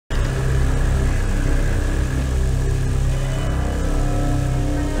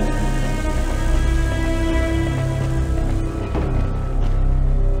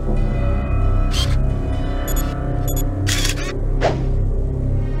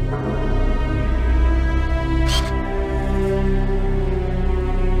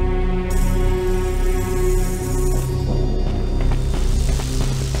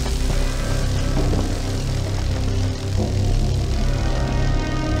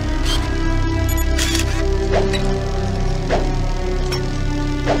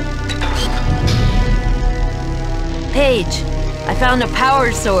stage. I found a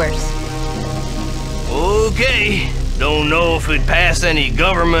power source. Okay. Don't know if it passed any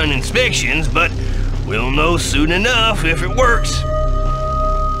government inspections, but we'll know soon enough if it works.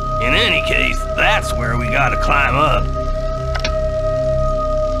 In any case, that's where we gotta climb up.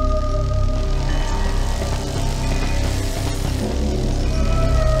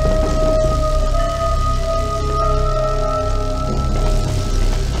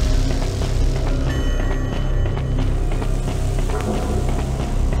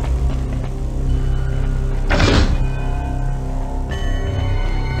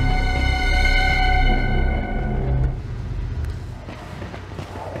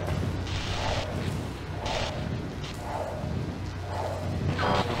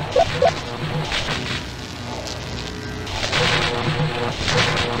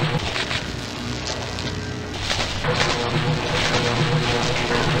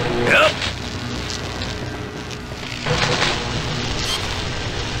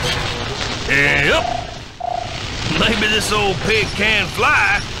 Maybe this old pig can't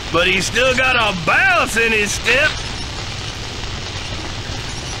fly, but he's still got a bounce in his step.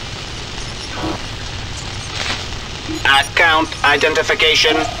 Account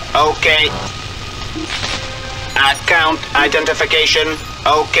identification, okay. Account identification,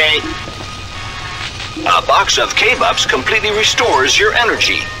 okay. A box of K-Bups completely restores your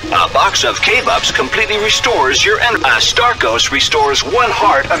energy. A box of K-Bups completely restores your energy. A Starkos restores 1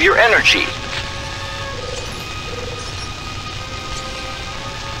 heart of your energy.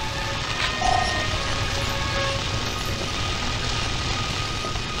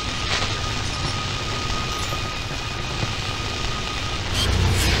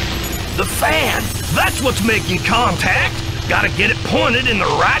 The fan! That's what's making contact! Gotta get it pointed in the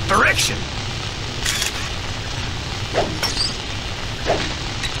right direction.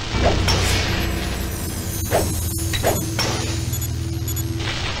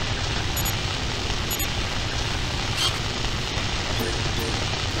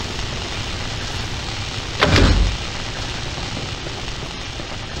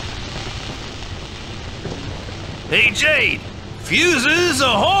 Hey, Jade! Fuses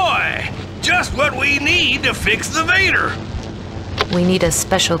ahoy! Just what we need to fix the Vader. We need a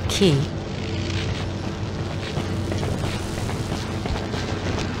special key.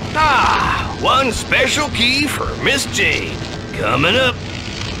 Ah, one special key for Miss Jade. Coming up.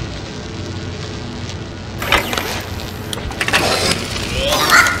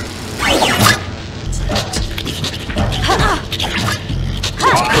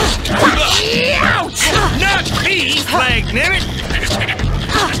 Ouch! Not me, flag nabbit!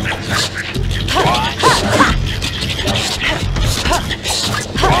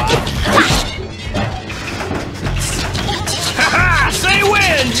 Ha-ha! Say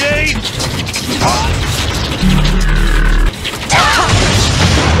when, Jade!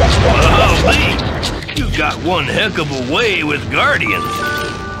 Oh, Lee! You got one heck of a way with Guardians.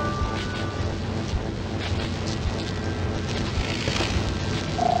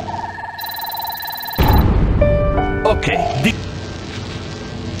 Okay.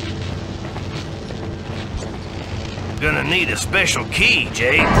 Gonna need a special key,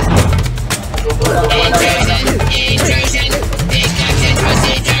 Jade. Intrusion! Destruction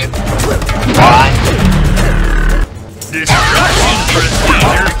procedure! What? Destruction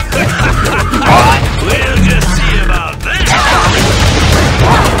procedure? We'll just see about that.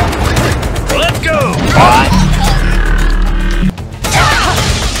 Let's go! What?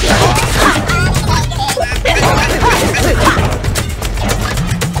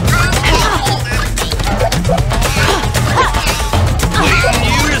 Waiting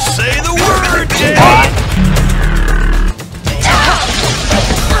you to say the word, Jade!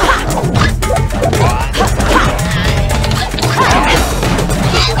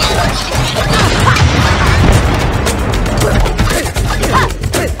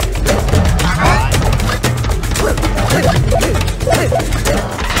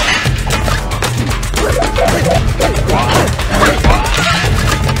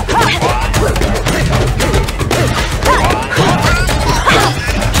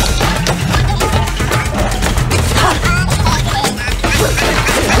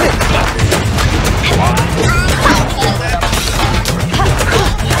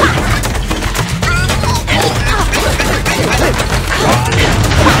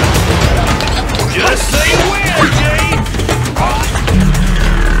 Just say when, Jade!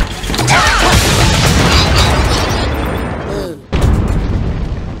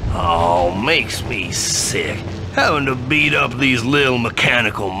 Oh, makes me sick, having to beat up these little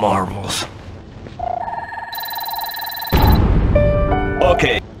mechanical marvels.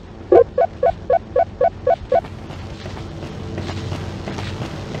 Okay.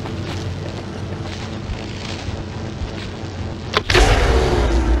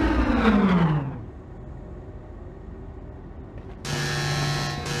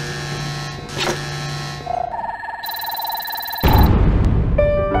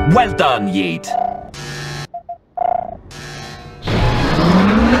 Well done, Yeet.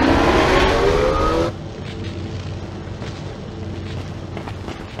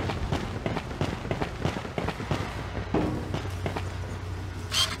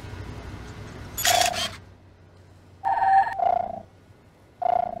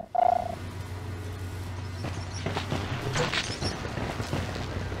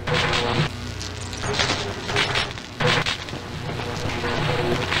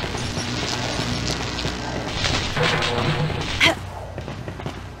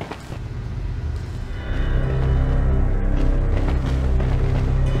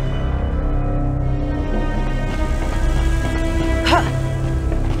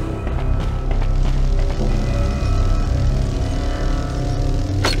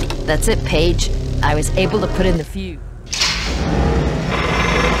 That's it, Paige. I was able to put in the fuse.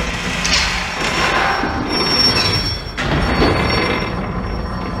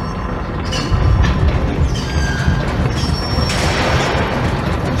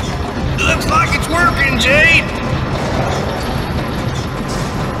 Looks like it's working, Jade.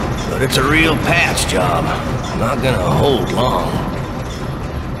 But it's a real patch job. Not gonna hold long.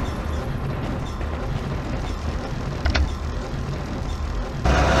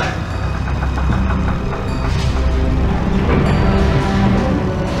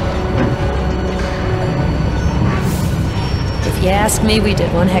 If you ask me, we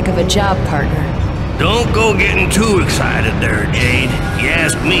did one heck of a job, partner. Don't go getting too excited there, Jade. If you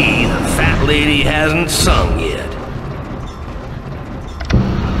ask me, the fat lady hasn't sung yet.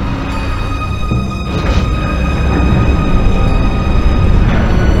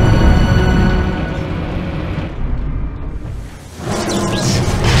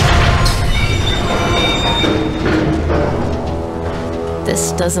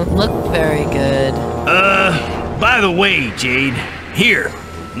 This doesn't look very good. By the way, Jade, here.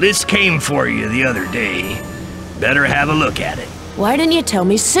 This came for you the other day. Better have a look at it. Why didn't you tell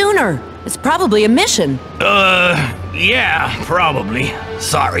me sooner? It's probably a mission. Yeah, probably.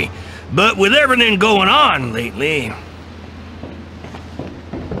 Sorry. But with everything going on lately...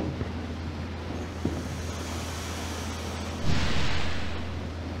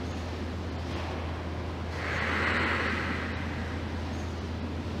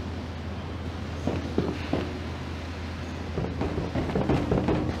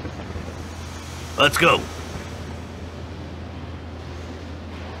 Let's go.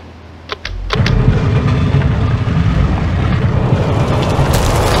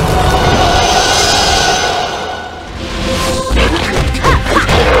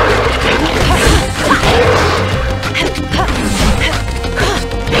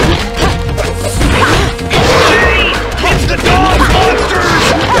 It's the dog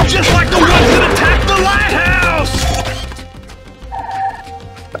monsters! Just like the ones that attacked the lighthouse!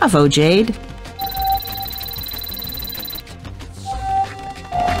 Bravo, Jade.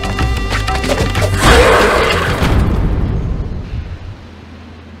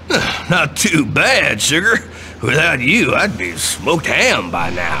 Not too bad, sugar. Without you, I'd be smoked ham by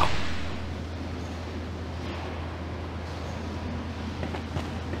now.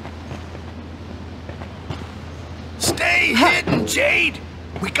 Stay hidden, Jade.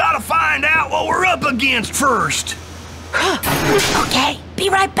 We gotta find out what we're up against first. Okay, be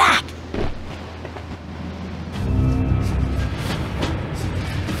right back.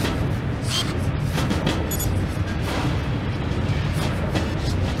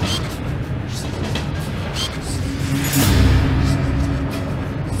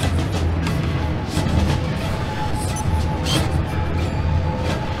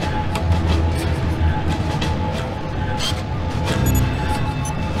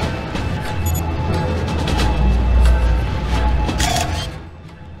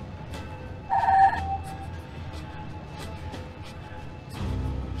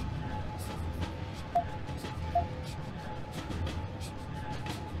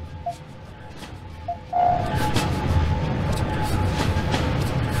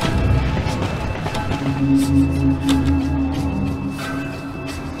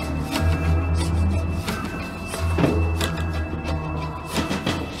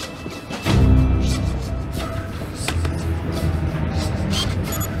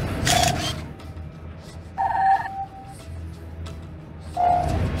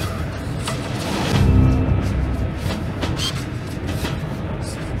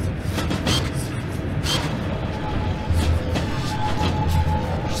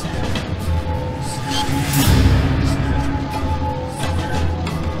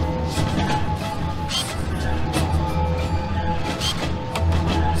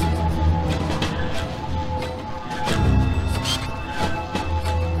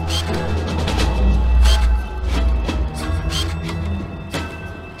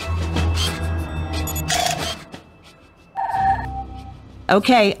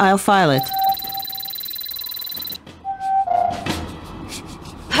 Okay, I'll file it.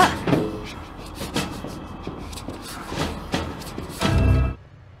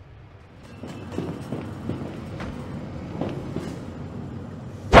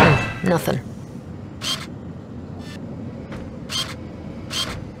 Nothing.